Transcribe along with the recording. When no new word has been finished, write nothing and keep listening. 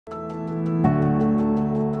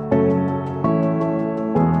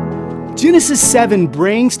Genesis 7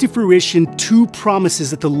 brings to fruition two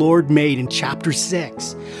promises that the Lord made in chapter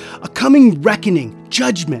 6. A coming reckoning,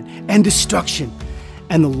 judgment, and destruction,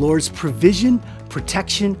 and the Lord's provision,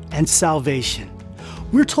 protection, and salvation.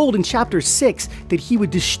 We're told in chapter 6 that he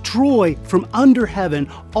would destroy from under heaven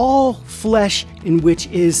all flesh, in which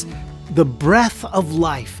is the breath of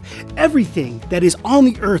life. Everything that is on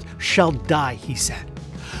the earth shall die, he said.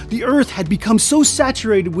 The earth had become so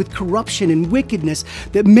saturated with corruption and wickedness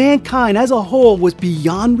that mankind as a whole was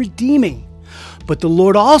beyond redeeming. But the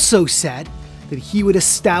Lord also said that he would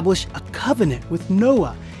establish a covenant with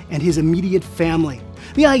Noah and his immediate family,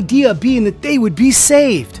 the idea being that they would be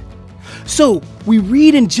saved. So we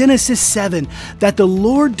read in Genesis 7 that the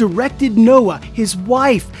Lord directed Noah, his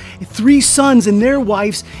wife, 3 sons and their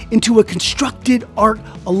wives into a constructed ark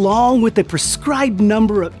along with a prescribed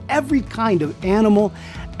number of every kind of animal.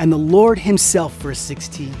 And the Lord himself, verse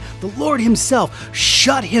 16, the Lord himself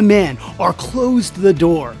shut him in or closed the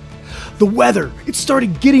door. The weather, it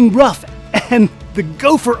started getting rough and the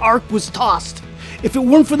gopher ark was tossed. If it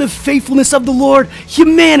weren't for the faithfulness of the Lord,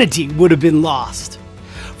 humanity would have been lost.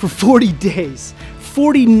 For 40 days,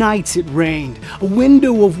 40 nights it rained, a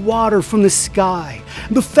window of water from the sky.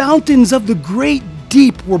 The fountains of the great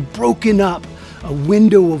deep were broken up, a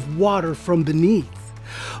window of water from beneath.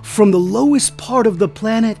 From the lowest part of the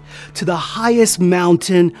planet to the highest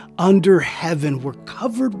mountain under heaven were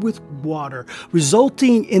covered with water,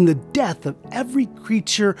 resulting in the death of every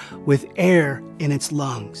creature with air in its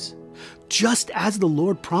lungs. Just as the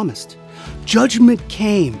Lord promised, judgment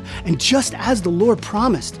came, and just as the Lord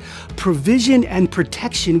promised, provision and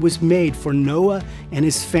protection was made for Noah and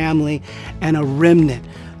his family and a remnant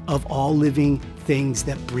of all living things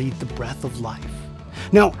that breathe the breath of life.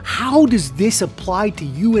 Now, how does this apply to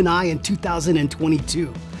you and I in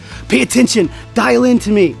 2022? Pay attention, dial into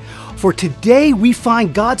me. For today we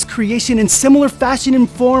find God's creation in similar fashion and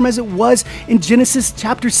form as it was in Genesis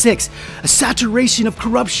chapter 6, a saturation of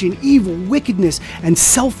corruption, evil, wickedness, and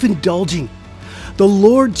self-indulging. The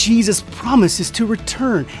Lord Jesus promises to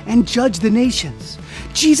return and judge the nations.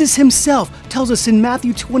 Jesus himself tells us in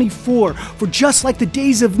Matthew 24, for just like the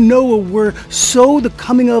days of Noah were, so the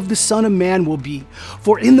coming of the Son of Man will be.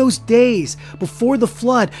 For in those days, before the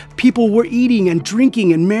flood, people were eating and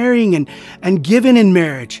drinking and marrying and given in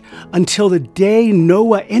marriage until the day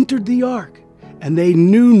Noah entered the ark. And they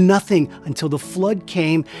knew nothing until the flood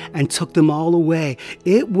came and took them all away.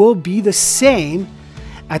 It will be the same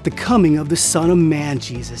at the coming of the Son of Man,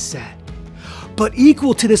 Jesus said. But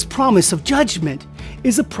equal to this promise of judgment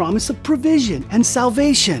is a promise of provision and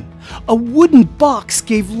salvation. A wooden box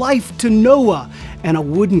gave life to Noah, and a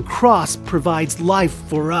wooden cross provides life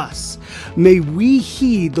for us. May we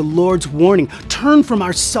heed the Lord's warning, turn from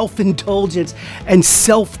our self-indulgence and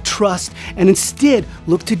self-trust, and instead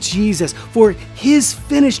look to Jesus, for his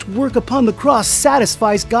finished work upon the cross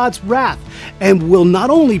satisfies God's wrath and will not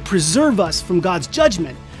only preserve us from God's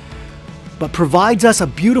judgment, but provides us a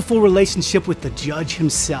beautiful relationship with the Judge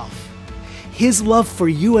himself. His love for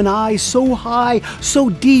you and I is so high, so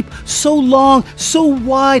deep, so long, so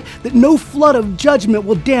wide that no flood of judgment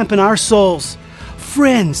will dampen our souls.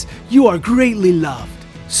 Friends, you are greatly loved,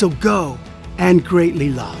 so go and greatly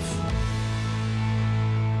love.